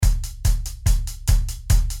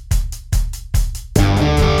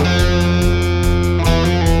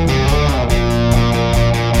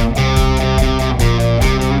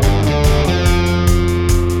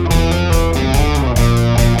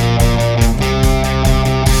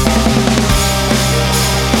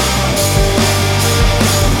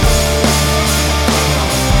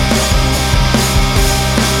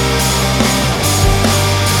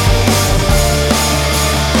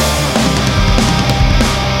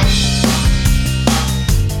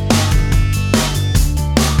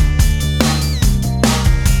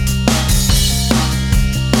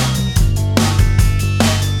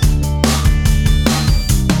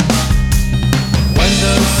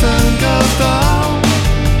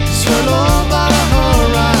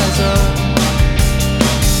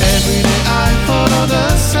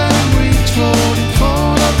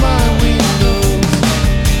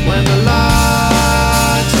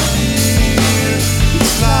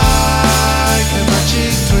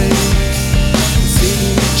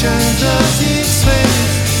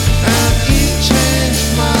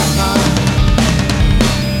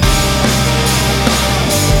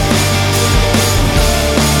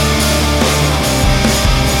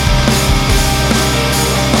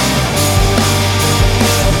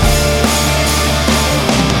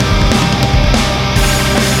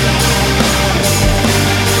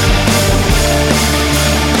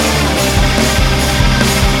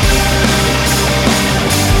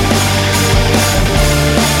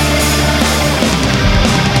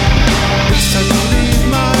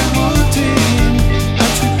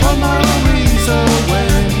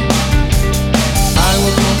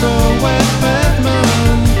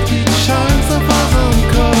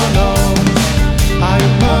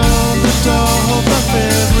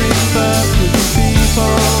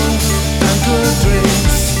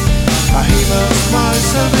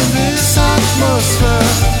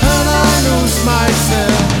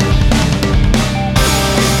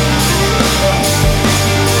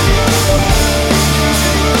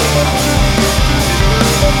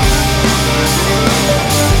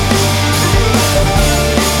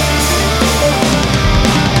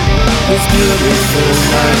beautiful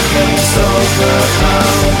night is over, now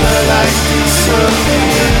the light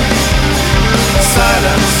disappear.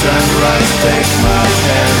 Silent sunrise, take my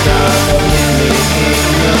hand, only me in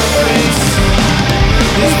your grace.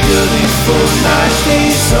 This beautiful night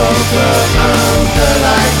is over, now the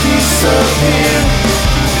light disappear.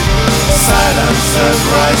 Silent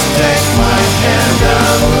sunrise, take my hand,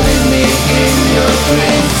 only me in your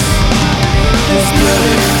grace. This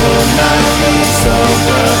beautiful night is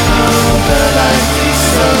over, now the light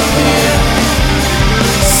disappear.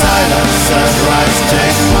 Silent sunrise,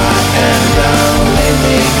 take my hand, only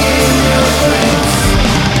me in your grace.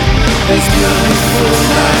 This beautiful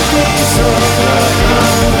night is over,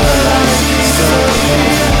 now the light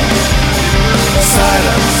disappear.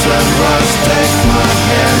 Silent sunrise, take my